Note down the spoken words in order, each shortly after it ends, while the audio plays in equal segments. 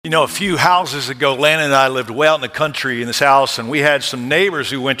You know, a few houses ago, Landon and I lived way out in the country in this house, and we had some neighbors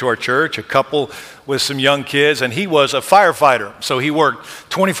who went to our church, a couple with some young kids, and he was a firefighter. So he worked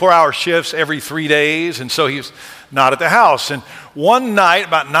 24-hour shifts every 3 days, and so he was not at the house. And one night,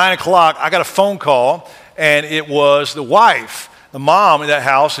 about 9 o'clock, I got a phone call, and it was the wife, the mom in that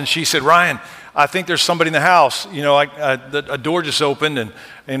house, and she said, "Ryan, I think there's somebody in the house. You know, a door just opened, and,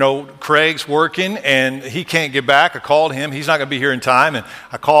 you know, Craig's working, and he can't get back. I called him. He's not going to be here in time. And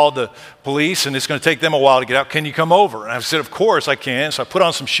I called the police, and it's going to take them a while to get out. Can you come over?" And I said, "Of course I can." So I put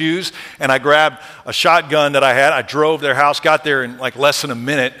on some shoes, and I grabbed a shotgun that I had. I drove their house, got there in like less than a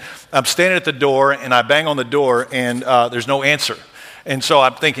minute. I'm standing at the door, and I bang on the door, and there's no answer. And so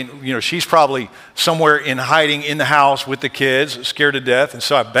I'm thinking, you know, she's probably somewhere in hiding in the house with the kids, scared to death. And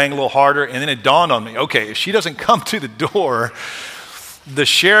so I banged a little harder, and then it dawned on me, okay, if she doesn't come to the door, the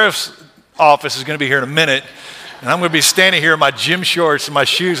sheriff's office is going to be here in a minute, and I'm going to be standing here in my gym shorts and my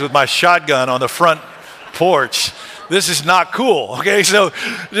shoes with my shotgun on the front porch. This is not cool, okay? So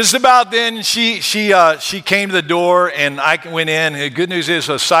just about then, she came to the door, and I went in. The good news is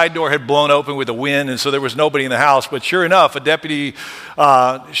a side door had blown open with the wind, and so there was nobody in the house. But sure enough, a deputy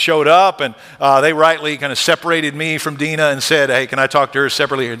showed up, and they rightly kind of separated me from Dina and said, "Hey, can I talk to her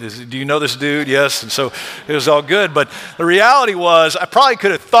separately? Do you know this dude?" Yes, and so it was all good. But the reality was, I probably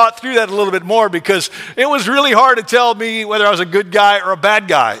could have thought through that a little bit more, because it was really hard to tell me whether I was a good guy or a bad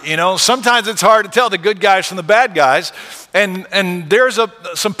guy. You know, sometimes it's hard to tell the good guys from the bad guys. And there's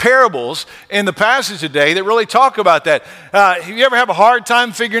some parables in the passage today that really talk about that. You ever have a hard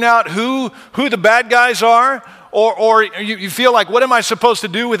time figuring out who the bad guys are? Or you feel like, what am I supposed to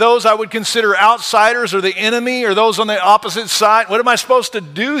do with those I would consider outsiders or the enemy or those on the opposite side? What am I supposed to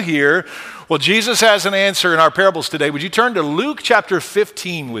do here? Well, Jesus has an answer in our parables today. Would you turn to Luke chapter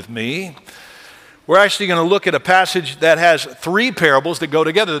 15 with me? We're actually going to look at a passage that has three parables that go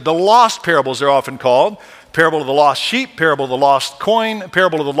together. The lost parables, they're often called. Parable of the lost sheep, parable of the lost coin,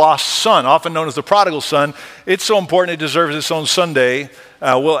 parable of the lost son, often known as the prodigal son. It's so important it deserves its own Sunday.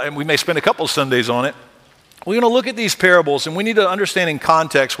 And we may spend a couple of Sundays on it. We're going to look at these parables, and we need to understand in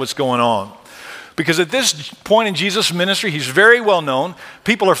context what's going on. Because at this point in Jesus' ministry, he's very well known.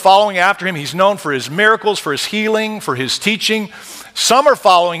 People are following after him. He's known for his miracles, for his healing, for his teaching. Some are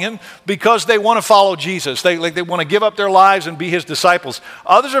following him because they want to follow Jesus. They want to give up their lives and be his disciples.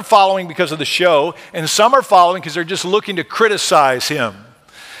 Others are following because of the show, and some are following because they're just looking to criticize him.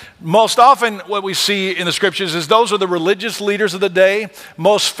 Most often what we see in the scriptures is those are the religious leaders of the day,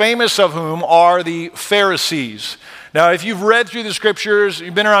 most famous of whom are the Pharisees. Now, if you've read through the scriptures,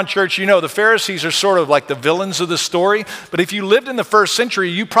 you've been around church, you know the Pharisees are sort of like the villains of the story. But if you lived in the first century,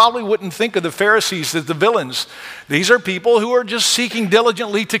 you probably wouldn't think of the Pharisees as the villains. These are people who are just seeking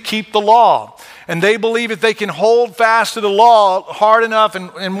diligently to keep the law. And they believe if they can hold fast to the law hard enough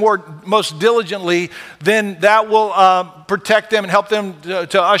and most diligently, then that will protect them and help them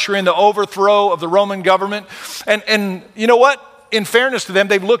to usher in the overthrow of the Roman government. And you know what? In fairness to them,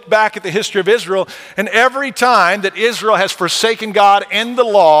 they've looked back at the history of Israel, and every time that Israel has forsaken God and the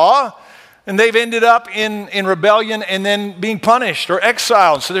law, and they've ended up in rebellion and then being punished or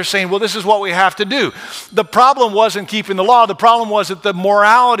exiled. So they're saying, well, this is what we have to do. The problem wasn't keeping the law. The problem was that the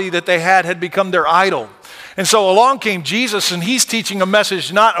morality that they had become their idol. And so along came Jesus, and he's teaching a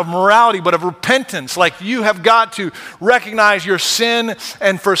message not of morality, but of repentance. Like, you have got to recognize your sin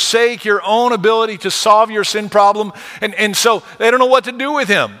and forsake your own ability to solve your sin problem. And so they don't know what to do with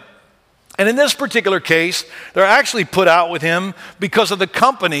him. And in this particular case, they're actually put out with him because of the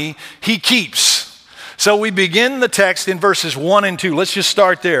company he keeps. So we begin the text in verses 1 and 2. Let's just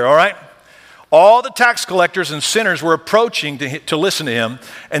start there, all right? All the tax collectors and sinners were approaching to listen to him,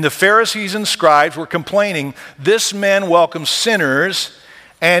 and the Pharisees and scribes were complaining, "This man welcomes sinners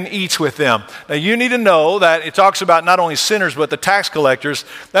and eats with them." Now, you need to know that it talks about not only sinners, but the tax collectors.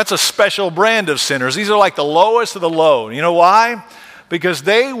 That's a special brand of sinners. These are like the lowest of the low. You know why? Because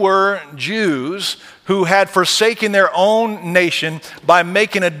they were Jews who had forsaken their own nation by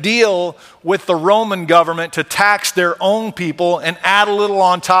making a deal with the Roman government to tax their own people and add a little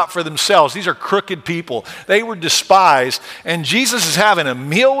on top for themselves. These are crooked people. They were despised, and Jesus is having a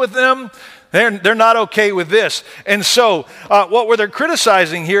meal with them. They're not okay with this. And so what they're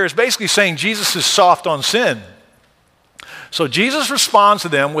criticizing here is basically saying Jesus is soft on sin. So Jesus responds to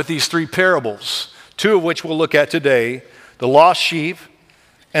them with these three parables, two of which we'll look at today: the lost sheep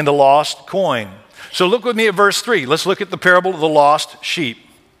and the lost coin. So look with me at verse 3. Let's look at the parable of the lost sheep.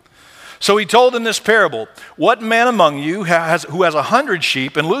 So he told them this parable: "What man among you who has 100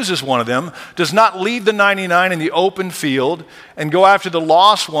 sheep and loses one of them does not leave the 99 in the open field and go after the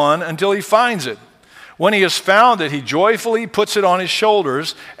lost one until he finds it? When he has found it, he joyfully puts it on his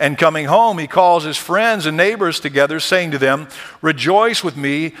shoulders, and coming home, he calls his friends and neighbors together, saying to them, "Rejoice with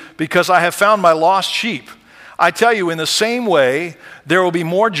me, because I have found my lost sheep." I tell you, in the same way, there will be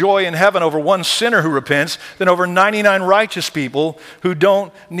more joy in heaven over one sinner who repents than over 99 righteous people who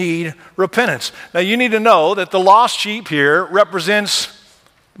don't need repentance. Now, you need to know that the lost sheep here represents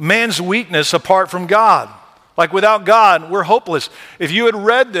man's weakness apart from God. Like, without God, we're hopeless. If you had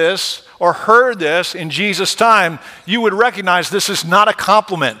read this or heard this in Jesus' time, you would recognize this is not a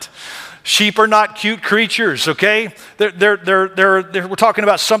compliment. Sheep are not cute creatures, okay? We're talking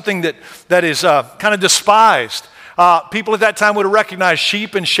about something that is kind of despised. People at that time would have recognized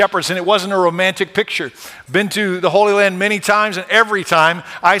sheep and shepherds, and it wasn't a romantic picture. Been to the Holy Land many times, and every time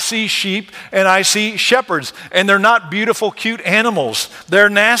I see sheep and I see shepherds, and they're not beautiful, cute animals. They're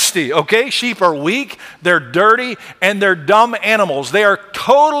nasty, okay? Sheep are weak, they're dirty, and they're dumb animals. They are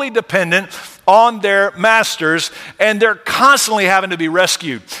totally dependent on their masters, and they're constantly having to be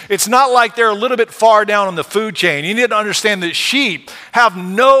rescued. It's not like they're a little bit far down on the food chain. You need to understand that sheep have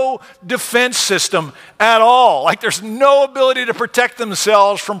no defense system at all. Like, there's no ability to protect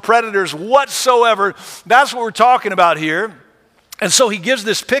themselves from predators whatsoever. That's what we're talking about here. And so he gives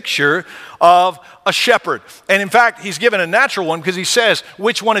this picture of a shepherd. And in fact, he's given a natural one because he says,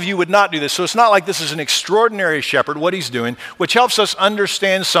 which one of you would not do this? So it's not like this is an extraordinary shepherd, what he's doing, which helps us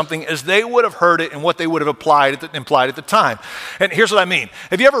understand something as they would have heard it and what they would have implied at the time. And here's what I mean.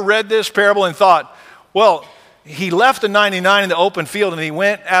 Have you ever read this parable and thought, well, he left the 99 in the open field and he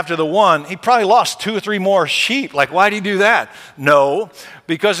went after the one? He probably lost 2 or 3 more sheep. Like, why did he do that? No,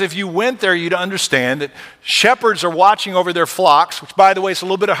 because if you went there, you'd understand that shepherds are watching over their flocks, which, by the way, it's a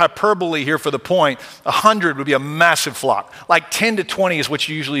little bit of hyperbole here for the point. 100 would be a massive flock. Like 10 to 20 is what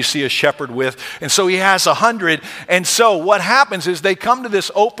you usually see a shepherd with. And so he has 100. And so what happens is they come to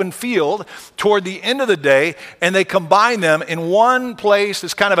this open field toward the end of the day, and they combine them in one place.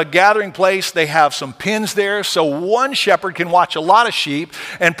 It's kind of a gathering place. They have some pens there, so one shepherd can watch a lot of sheep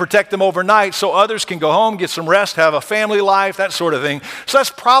and protect them overnight, so others can go home, get some rest, have a family life, that sort of thing. So that's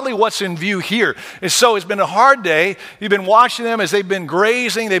probably what's in view here. And so it's been a hard day. You've been watching them as they've been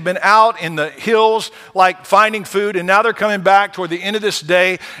grazing. They've been out in the hills, like finding food, and now they're coming back toward the end of this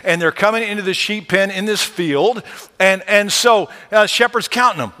day, and they're coming into the sheep pen in this field. And so shepherds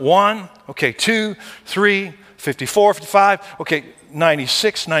counting them. 1, okay, 2, 3, 54, 55, okay,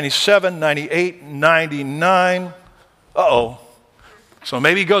 96, 97, 98, 99. Uh-oh. So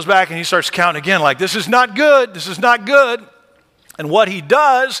maybe he goes back and he starts counting again, like, this is not good, this is not good. And what he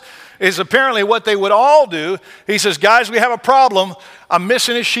does is apparently what they would all do. He says, guys, we have a problem. I'm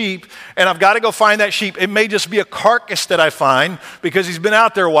missing a sheep, and I've got to go find that sheep. It may just be a carcass that I find because he's been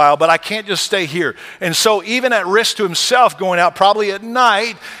out there a while, but I can't just stay here. And so even at risk to himself going out, probably at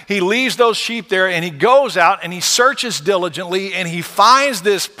night, he leaves those sheep there, and he goes out, and he searches diligently, and he finds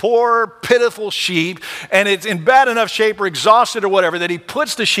this poor, pitiful sheep, and it's in bad enough shape or exhausted or whatever that he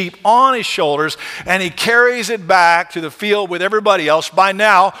puts the sheep on his shoulders, and he carries it back to the field with everybody else. By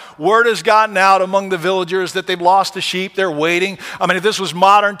now, word has gotten out among the villagers that they've lost the sheep. They're waiting. I mean, if this was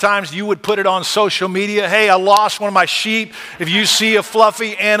modern times, you would put it on social media. Hey, I lost one of my sheep. If you see a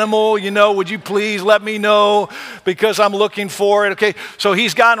fluffy animal, would you please let me know because I'm looking for it? Okay, so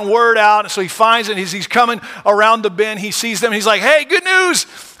he's gotten word out, and so he finds it. He's coming around the bend. He sees them. And he's like, hey, good news.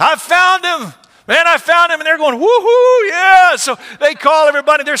 I found him. Man, I found him, and they're going, woohoo, yeah. So they call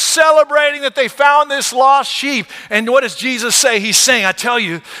everybody. They're celebrating that they found this lost sheep. And what does Jesus say? He's saying, I tell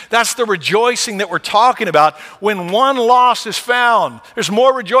you, that's the rejoicing that we're talking about when one lost is found. There's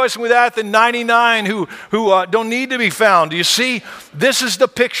more rejoicing with that than 99 who don't need to be found. Do you see? This is the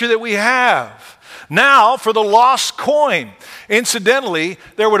picture that we have. Now, for the lost coin. Incidentally,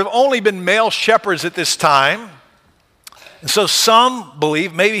 there would have only been male shepherds at this time. And so some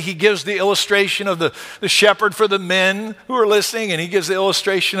believe, maybe he gives the illustration of the shepherd for the men who are listening, and he gives the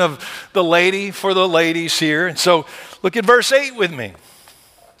illustration of the lady for the ladies here. And so look at verse 8 with me.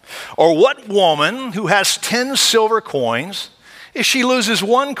 Or what woman who has 10 silver coins, if she loses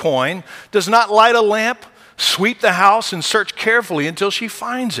one coin, does not light a lamp, sweep the house, and search carefully until she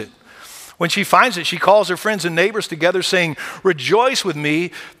finds it? When she finds it, she calls her friends and neighbors together, saying, rejoice with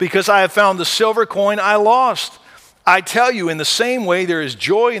me, because I have found the silver coin I lost. I tell you, in the same way, there is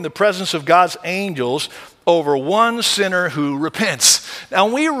joy in the presence of God's angels over one sinner who repents. Now,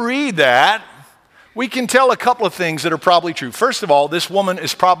 when we read that, we can tell a couple of things that are probably true. First of all, this woman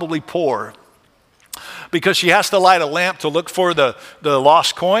is probably poor because she has to light a lamp to look for the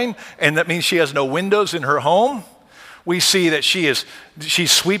lost coin, and that means she has no windows in her home. We see that she's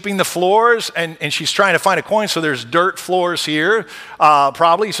sweeping the floors and she's trying to find a coin. So there's dirt floors here,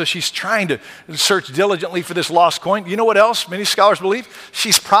 probably. So she's trying to search diligently for this lost coin. You know what else many scholars believe?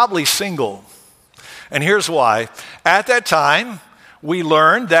 She's probably single. And here's why. At that time, we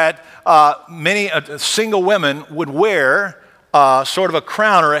learned that many single women would wear sort of a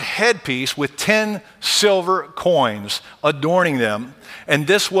crown or a headpiece with 10 silver coins adorning them. And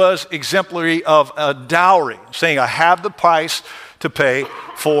this was exemplary of a dowry, saying, I have the price to pay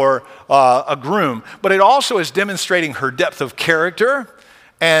for a groom. But it also is demonstrating her depth of character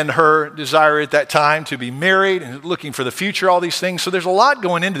and her desire at that time to be married and looking for the future, all these things. So there's a lot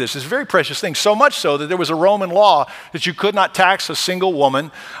going into this. It's a very precious thing, so much so that there was a Roman law that you could not tax a single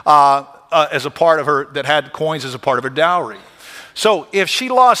woman as a part of her, that had coins as a part of her dowry. So if she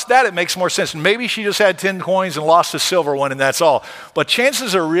lost that, it makes more sense. Maybe she just had 10 coins and lost the silver one and that's all. But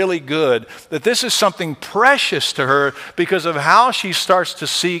chances are really good that this is something precious to her because of how she starts to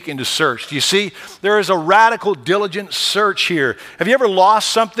seek and to search. Do you see? There is a radical, diligent search here. Have you ever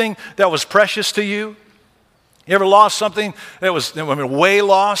lost something that was precious to you? You ever lost something that was way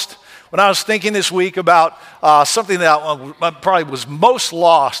lost? When I was thinking this week about something that probably was most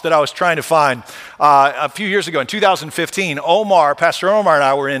lost that I was trying to find a few years ago in 2015, Pastor Omar and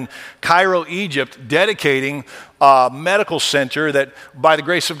I were in Cairo, Egypt, dedicating a medical center that by the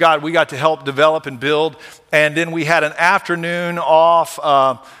grace of God we got to help develop and build. And then we had an afternoon off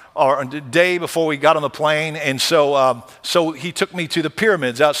or a day before we got on the plane, and so he took me to the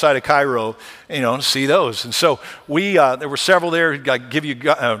pyramids outside of Cairo, to see those. And so there were several there, give you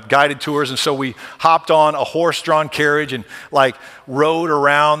guided tours, and so we hopped on a horse-drawn carriage and rode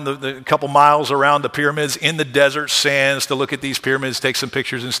around the couple miles around the pyramids in the desert sands to look at these pyramids, take some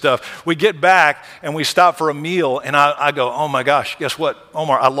pictures and stuff. We get back and we stop for a meal, and I go, oh my gosh, guess what,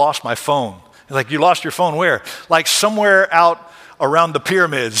 Omar? I lost my phone. He's like, you lost your phone where? Somewhere out around the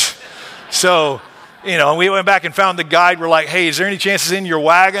pyramids. So, we went back and found the guide. We're like, hey, is there any chances in your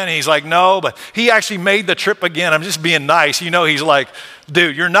wagon? And he's like, no, but he actually made the trip again. I'm just being nice. He's like,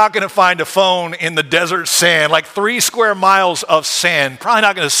 dude, you're not going to find a phone in the desert sand, 3 square miles of sand. Probably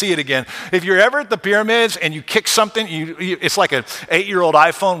not going to see it again. If you're ever at the pyramids and you kick something, it's like an 8-year-old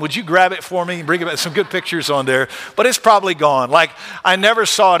iPhone. Would you grab it for me and bring it back? Some good pictures on there, but it's probably gone. I never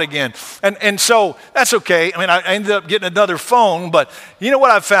saw it again. And so that's okay. I ended up getting another phone, but you know what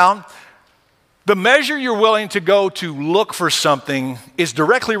I've found? The measure you're willing to go to look for something is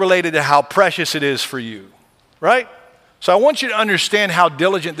directly related to how precious it is for you, right? So I want you to understand how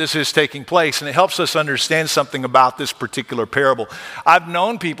diligent this is taking place, and it helps us understand something about this particular parable. I've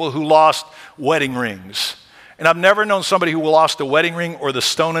known people who lost wedding rings, and I've never known somebody who lost a wedding ring or the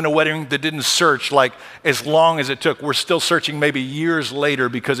stone in a wedding ring that didn't search as long as it took. We're still searching maybe years later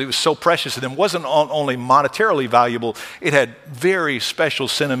because it was so precious to them. It wasn't only monetarily valuable, it had very special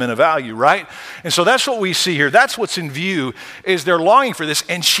sentimental value, right? And so that's what we see here. That's what's in view, is they're longing for this,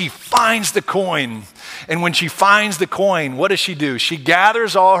 and she finds the coin. And when she finds the coin, what does she do? She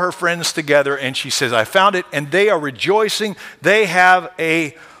gathers all her friends together and she says, I found it, and they are rejoicing. They have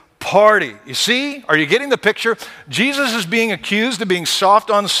a party. You see? Are you getting the picture? Jesus is being accused of being soft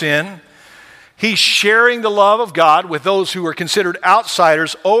on sin. He's sharing the love of God with those who are considered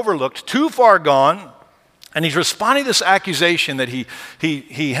outsiders, overlooked, too far gone. And he's responding to this accusation that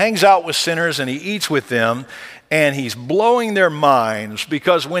he hangs out with sinners and he eats with them, and he's blowing their minds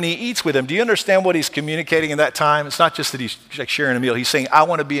because when he eats with them, do you understand what he's communicating in that time? It's not just that he's sharing a meal. He's saying, I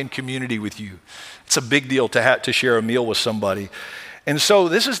want to be in community with you. It's a big deal to have to share a meal with somebody. And so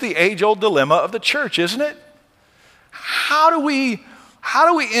this is the age-old dilemma of the church, isn't it? How do we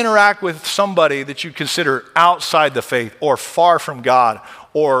interact with somebody that you consider outside the faith or far from God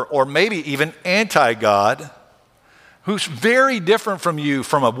or maybe even anti-God, who's very different from you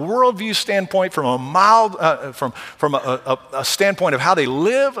from a worldview standpoint, from a standpoint of how they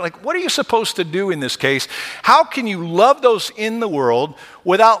live? What are you supposed to do in this case? How can you love those in the world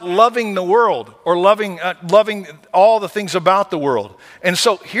without loving the world or loving all the things about the world? And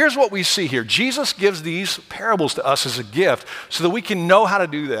so here's what we see here. Jesus gives these parables to us as a gift so that we can know how to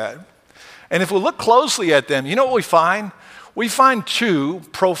do that. And if we look closely at them, you know what we find? We find 2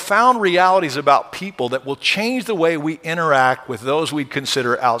 profound realities about people that will change the way we interact with those we'd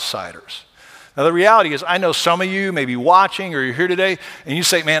consider outsiders. Now, the reality is, I know some of you may be watching or you're here today, and you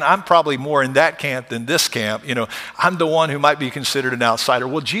say, man, I'm probably more in that camp than this camp. I'm the one who might be considered an outsider.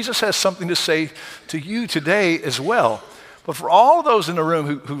 Well, Jesus has something to say to you today as well. But for all those in the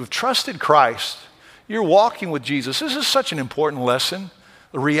room who have trusted Christ, you're walking with Jesus. This is such an important lesson.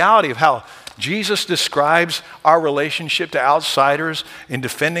 The reality of how Jesus describes our relationship to outsiders in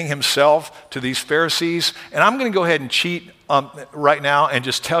defending himself to these Pharisees. And I'm going to go ahead and cheat right now and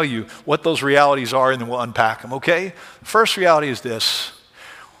just tell you what those realities are, and then we'll unpack them, okay? First reality is this.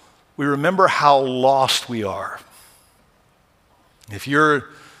 We remember how lost we are. If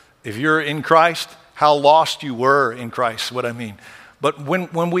you're in Christ, how lost you were in Christ is what I mean. But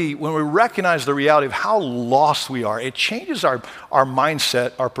when we recognize the reality of how lost we are, it changes our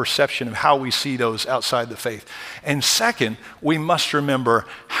mindset, our perception of how we see those outside the faith. And second, we must remember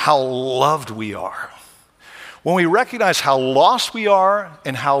how loved we are. When we recognize how lost we are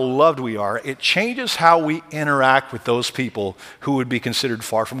and how loved we are, it changes how we interact with those people who would be considered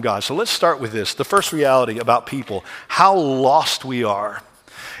far from God. So let's start with this. The first reality about people, how lost we are.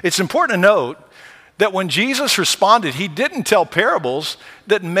 It's important to note that when Jesus responded, he didn't tell parables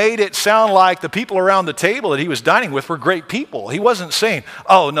that made it sound like the people around the table that he was dining with were great people. He wasn't saying,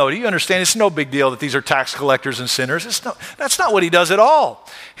 oh, no, do you understand? It's no big deal that these are tax collectors and sinners. That's not what he does at all.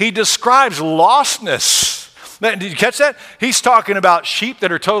 He describes lostness. Did you catch that? He's talking about sheep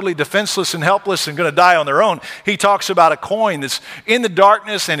that are totally defenseless and helpless and going to die on their own. He talks about a coin that's in the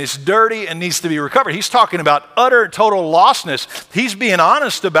darkness and it's dirty and needs to be recovered. He's talking about utter, total lostness. He's being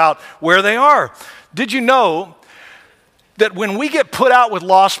honest about where they are. Did you know that when we get put out with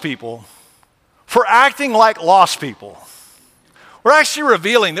lost people for acting like lost people, we're actually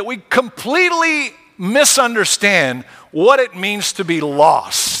revealing that we completely misunderstand what it means to be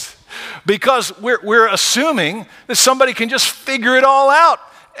lost, because we're assuming that somebody can just figure it all out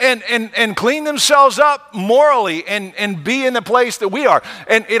and clean themselves up morally and be in the place that we are.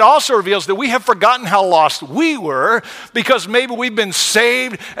 And it also reveals that we have forgotten how lost we were, because maybe we've been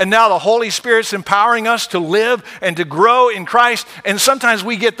saved and now the Holy Spirit's empowering us to live and to grow in Christ. And sometimes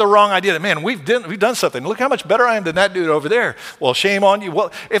we get the wrong idea that, man, we've done something. Look how much better I am than that dude over there. Well, shame on you.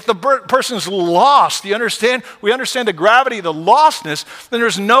 Well, if the person's lost, you understand? We understand the gravity of the lostness, then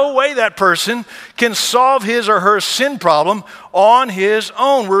there's no way that person can solve his or her sin problem on his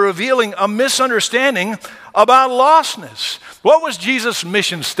own. We're revealing a misunderstanding about lostness. What was Jesus'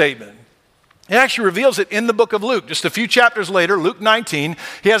 mission statement? He actually reveals it in the book of Luke. Just a few chapters later, Luke 19,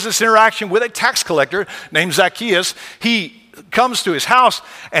 he has this interaction with a tax collector named Zacchaeus. He comes to his house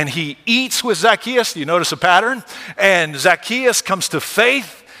and he eats with Zacchaeus. Do you notice a pattern? And Zacchaeus comes to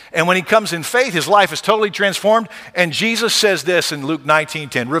faith. And when he comes in faith, his life is totally transformed. And Jesus says this in Luke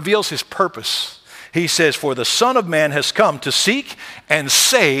 19:10, reveals his purpose. He says, for the Son of Man has come to seek and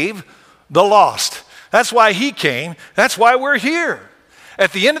save the lost. That's why he came. That's why we're here.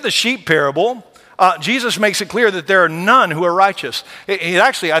 At the end of the sheep parable, Jesus makes it clear that there are none who are righteous. It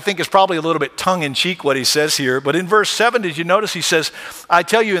actually, I think, is probably a little bit tongue-in-cheek what he says here. But in verse 7, did you notice he says, I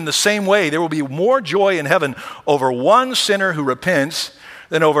tell you, in the same way, there will be more joy in heaven over one sinner who repents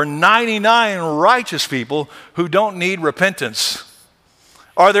than over 99 righteous people who don't need repentance.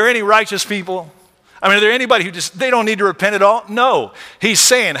 Are there any righteous people? I mean, are there anybody who they don't need to repent at all? No. He's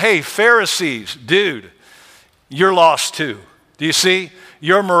saying, hey, Pharisees, dude, you're lost too. Do you see?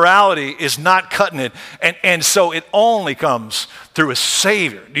 Your morality is not cutting it. And so it only comes through a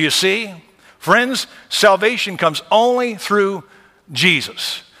Savior. Do you see? Friends, salvation comes only through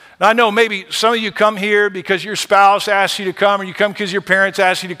Jesus. Now, I know maybe some of you come here because your spouse asked you to come, or you come because your parents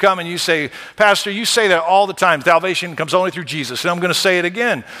asked you to come, and you say, Pastor, you say that all the time. Salvation comes only through Jesus. And I'm going to say it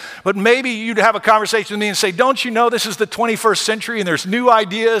again. But maybe you'd have a conversation with me and say, don't you know this is the 21st century and there's new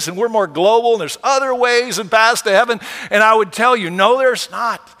ideas and we're more global and there's other ways and paths to heaven? And I would tell you, no, there's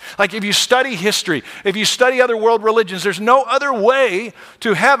not. Like if you study history, if you study other world religions, there's no other way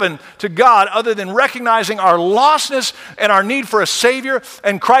to heaven, to God, other than recognizing our lostness and our need for a Savior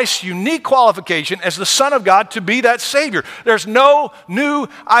and Christ's unique qualification as the Son of God to be that Savior. There's no new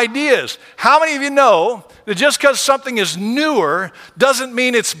ideas. How many of you know that just because something is newer doesn't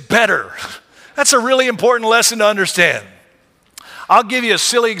mean it's better? That's a really important lesson to understand. I'll give you a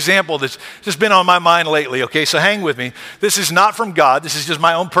silly example that's just been on my mind lately, okay? So hang with me. This is not from God. This is just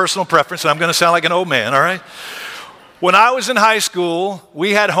my own personal preference, and I'm going to sound like an old man, all right? When I was in high school,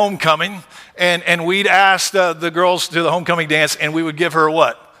 we had homecoming, and we'd ask the girls to the homecoming dance, and we would give her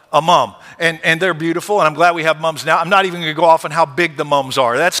what? A mum. And they're beautiful, and I'm glad we have mums now. I'm not even going to go off on how big the mums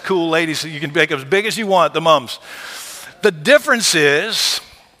are. That's cool, ladies. You can make them as big as you want, the mums. The difference is,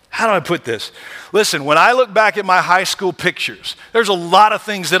 how do I put this? Listen, when I look back at my high school pictures, there's a lot of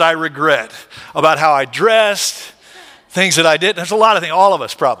things that I regret about how I dressed, things that I did. There's a lot of things, all of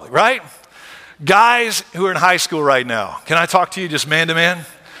us probably, right? Guys who are in high school right now, can I talk to you just man to man?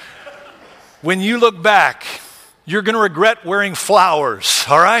 When you look back, you're going to regret wearing flowers,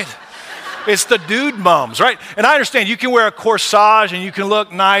 all right? It's the dude mums, right? And I understand you can wear a corsage and you can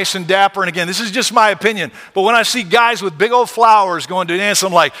look nice and dapper. And again, this is just my opinion. But when I see guys with big old flowers going to dance,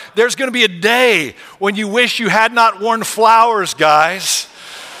 I'm like, there's going to be a day when you wish you had not worn flowers, guys.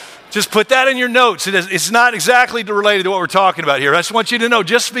 Just put that in your notes. It's not exactly related to what we're talking about here. I just want you to know,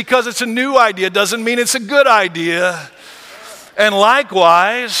 just because it's a new idea doesn't mean it's a good idea. And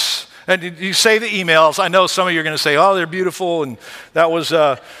likewise, and you say the emails. I know some of you are going to say, oh, they're beautiful, and that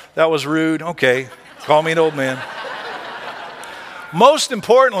was rude. Okay, call me an old man. Most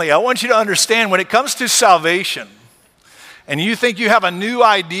importantly, I want you to understand when it comes to salvation, and you think you have a new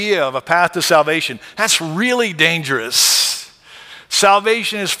idea of a path to salvation, that's really dangerous.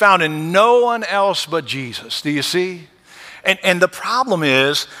 Salvation is found in no one else but Jesus. Do you see? And the problem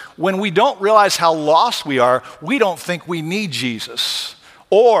is, when we don't realize how lost we are, we don't think we need Jesus.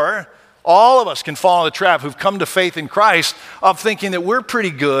 Or all of us can fall in the trap who've come to faith in Christ of thinking that we're pretty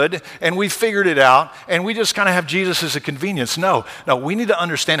good and we figured it out and we just kind of have Jesus as a convenience. No, we need to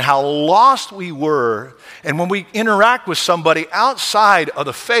understand how lost we were, and when we interact with somebody outside of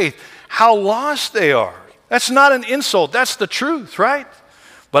the faith, how lost they are. That's not an insult, that's the truth, right?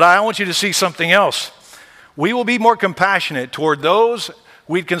 But I want you to see something else. We will be more compassionate toward those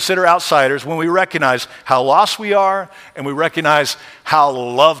we'd consider outsiders when we recognize how lost we are and we recognize how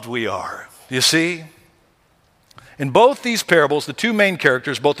loved we are. You see? In both these parables, the two main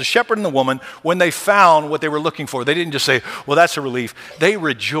characters, both the shepherd and the woman, when they found what they were looking for, they didn't just say, well, that's a relief. They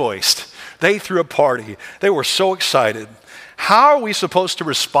rejoiced. They threw a party. They were so excited. How are we supposed to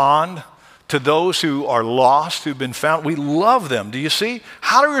respond to those who are lost, who've been found? We love them. Do you see?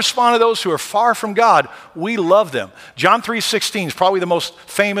 How do we respond to those who are far from God? We love them. John 3:16 is probably the most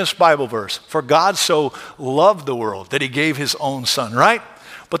famous Bible verse. For God so loved the world that he gave his own son, right?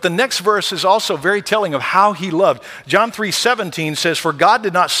 But the next verse is also very telling of how he loved. John 3:17 says, for God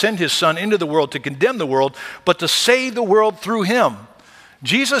did not send his son into the world to condemn the world, but to save the world through him.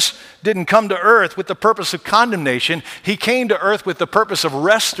 Jesus didn't come to earth with the purpose of condemnation. He came to earth with the purpose of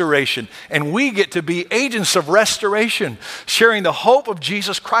restoration. And we get to be agents of restoration, sharing the hope of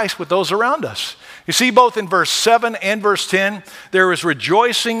Jesus Christ with those around us. You see, both in verse 7 and verse 10, there is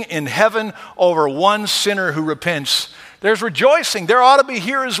rejoicing in heaven over one sinner who repents. There's rejoicing. There ought to be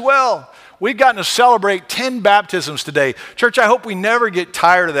here as well. We've gotten to celebrate 10 baptisms today. Church, I hope we never get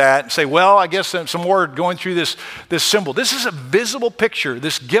tired of that and say, well, I guess some more going through this symbol. This is a visible picture,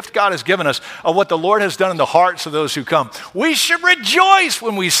 this gift God has given us of what the Lord has done in the hearts of those who come. We should rejoice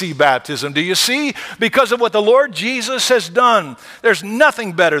when we see baptism. Do you see? Because of what the Lord Jesus has done. There's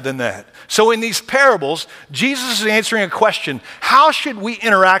nothing better than that. So in these parables, Jesus is answering a question. How should we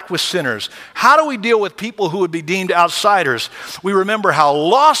interact with sinners? How do we deal with people who would be deemed outsiders? We remember how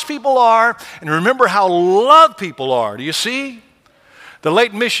lost people are, and remember how loved people are. Do you see? The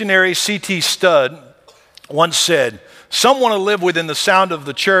late missionary C.T. Studd once said, some want to live within the sound of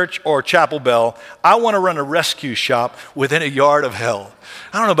the church or chapel bell. I want to run a rescue shop within a yard of hell.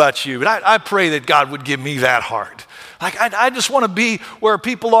 I don't know about you, but I pray that God would give me that heart. Like, I just want to be where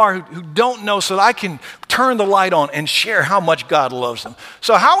people are who don't know, so that I can turn the light on and share how much God loves them.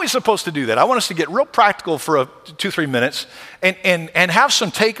 So how are we supposed to do that? I want us to get real practical for 2-3 minutes and have some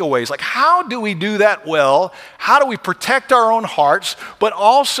takeaways. Like, how do we do that well? How do we protect our own hearts, but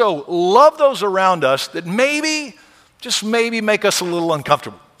also love those around us that maybe, just maybe, make us a little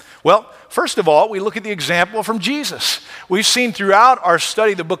uncomfortable? Well, first of all, we look at the example from Jesus. We've seen throughout our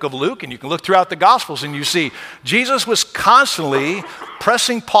study the book of Luke, and you can look throughout the Gospels, and you see Jesus was constantly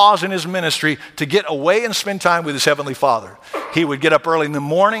pressing pause in his ministry to get away and spend time with his Heavenly Father. He would get up early in the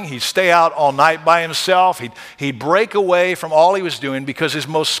morning. He'd stay out all night by himself. He'd break away from all he was doing because his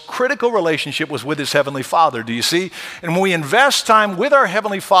most critical relationship was with his Heavenly Father. Do you see? And when we invest time with our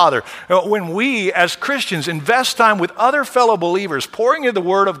Heavenly Father, when we as Christians invest time with other fellow believers, pouring into the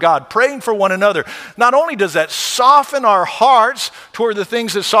Word of God, praying for one another, not only does that soften our hearts toward the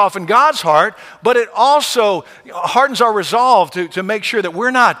things that soften God's heart, but it also hardens our resolve to make sure that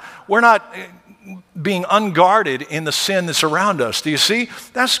we're not being unguarded in the sin that's around us. Do you see?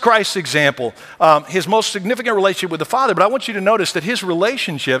 That's Christ's example. His most significant relationship with the Father. But I want you to notice that his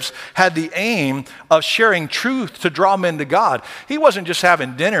relationships had the aim of sharing truth to draw men to God. He wasn't just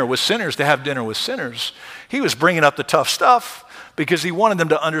having dinner with sinners to have dinner with sinners. He was bringing up the tough stuff because he wanted them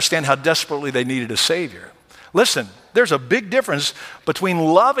to understand how desperately they needed a Savior. Listen, there's a big difference between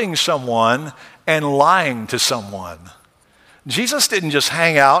loving someone and lying to someone. Jesus didn't just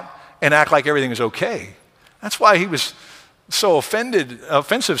hang out and act like everything was okay. That's why he was so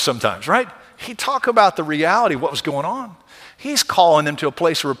offensive sometimes, right? He talked about the reality of what was going on. He's calling them to a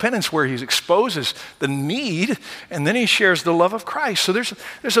place of repentance where he exposes the need, and then he shares the love of Christ. So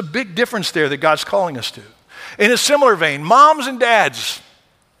there's a big difference there that God's calling us to. In a similar vein, moms and dads,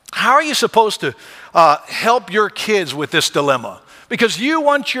 how are you supposed to help your kids with this dilemma? Because you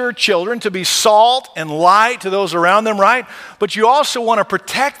want your children to be salt and light to those around them, right? But you also want to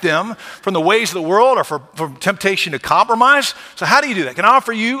protect them from the ways of the world or from temptation to compromise. So how do you do that? Can I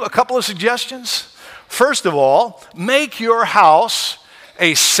offer you a couple of suggestions? First of all, make your house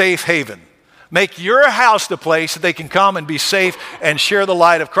a safe haven. Make your house the place that they can come and be safe and share the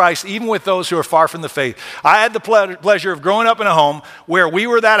light of Christ, even with those who are far from the faith. I had the pleasure of growing up in a home where we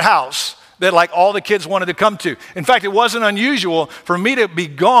were that house that like all the kids wanted to come to. In fact, it wasn't unusual for me to be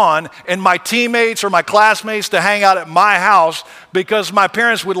gone and my teammates or my classmates to hang out at my house because my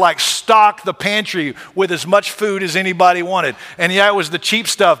parents would like stock the pantry with as much food as anybody wanted. And yeah, it was the cheap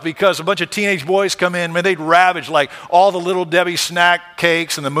stuff because a bunch of teenage boys come in, man, they'd ravage like all the Little Debbie snack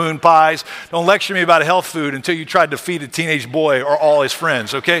cakes and the moon pies. Don't lecture me about health food until you tried to feed a teenage boy or all his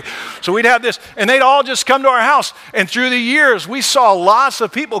friends, okay? So we'd have this, and they'd all just come to our house. And through the years, we saw lots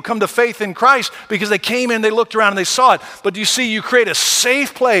of people come to faith in Christ because they came in, they looked around, and they saw it. But you see, you create a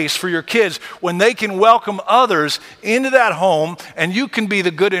safe place for your kids when they can welcome others into that home, and you can be the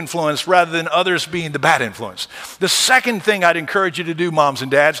good influence rather than others being the bad influence. The second thing I'd encourage you to do, moms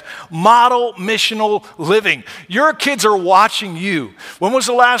and dads, model missional living. Your kids are watching you. When was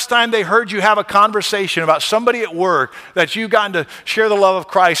the last time they heard you have a conversation about somebody at work that you gotten to share the love of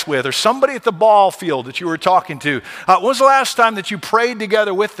Christ with, or somebody at the ball field that you were talking to? When was the last time that you prayed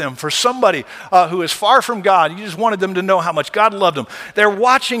together with them for somebody who is far from God? You just wanted them to know how much God loved them. They're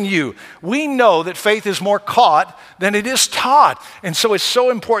watching you. We know that faith is more caught than it is taught. And so it's so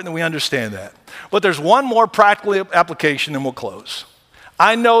important that we understand that. But there's one more practical application and we'll close.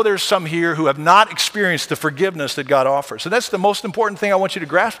 I know there's some here who have not experienced the forgiveness that God offers. And that's the most important thing I want you to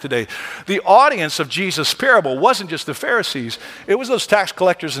grasp today. The audience of Jesus' parable wasn't just the Pharisees. It was those tax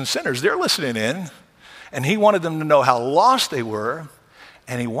collectors and sinners. They're listening in. And he wanted them to know how lost they were.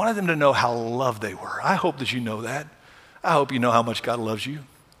 And he wanted them to know how loved they were. I hope that you know that. I hope you know how much God loves you.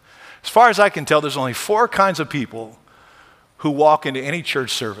 As far as I can tell, there's only 4 kinds of people who walk into any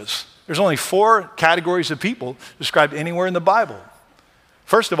church service. There's only 4 categories of people described anywhere in the Bible.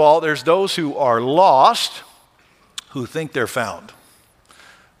 First of all, there's those who are lost who think they're found.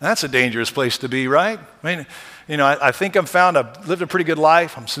 That's a dangerous place to be, right? I mean, I think I'm found. I've lived a pretty good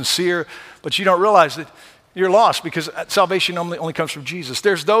life. I'm sincere. But you don't realize that you're lost because salvation only comes from Jesus.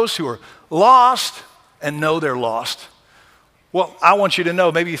 There's those who are lost and know they're lost. Well, I want you to know,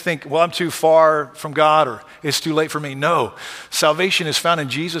 maybe you think, well, I'm too far from God or it's too late for me. No, salvation is found in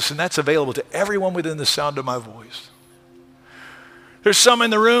Jesus, and that's available to everyone within the sound of my voice. There's some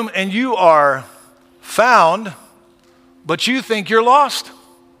in the room and you are found, but you think you're lost.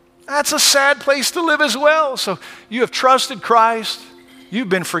 That's a sad place to live as well. So you have trusted Christ. You've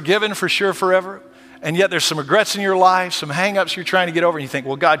been forgiven for sure forever. And yet there's some regrets in your life, some hang-ups you're trying to get over, and you think,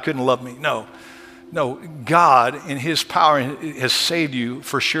 well, God couldn't love me. No, God in his power has saved you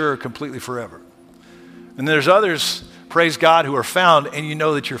for sure, completely forever. And there's others, praise God, who are found, and you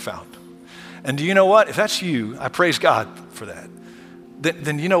know that you're found. And do you know what? If that's you, I praise God for that.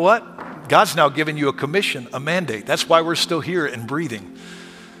 Then you know what? God's now given you a commission, a mandate. That's why we're still here and breathing,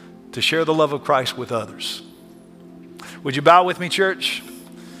 to share the love of Christ with others. Would you bow with me, church?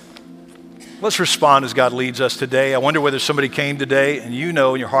 Let's respond as God leads us today. I wonder whether somebody came today and you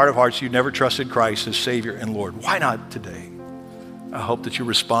know in your heart of hearts you never trusted Christ as Savior and Lord. Why not today? I hope that you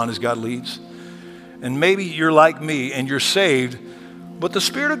respond as God leads. And maybe you're like me and you're saved, but the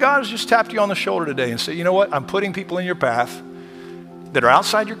Spirit of God has just tapped you on the shoulder today and said, you know what? I'm putting people in your path that are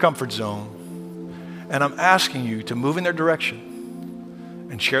outside your comfort zone, and I'm asking you to move in their direction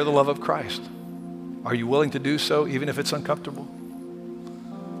and share the love of Christ. Are you willing to do so even if it's uncomfortable?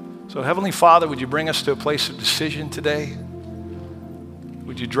 So Heavenly Father, would you bring us to a place of decision today?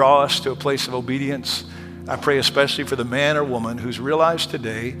 Would you draw us to a place of obedience? I pray especially for the man or woman who's realized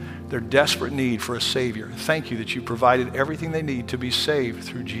today their desperate need for a Savior. Thank you that you provided everything they need to be saved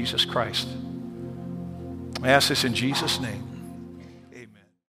through Jesus Christ. I ask this in Jesus' name.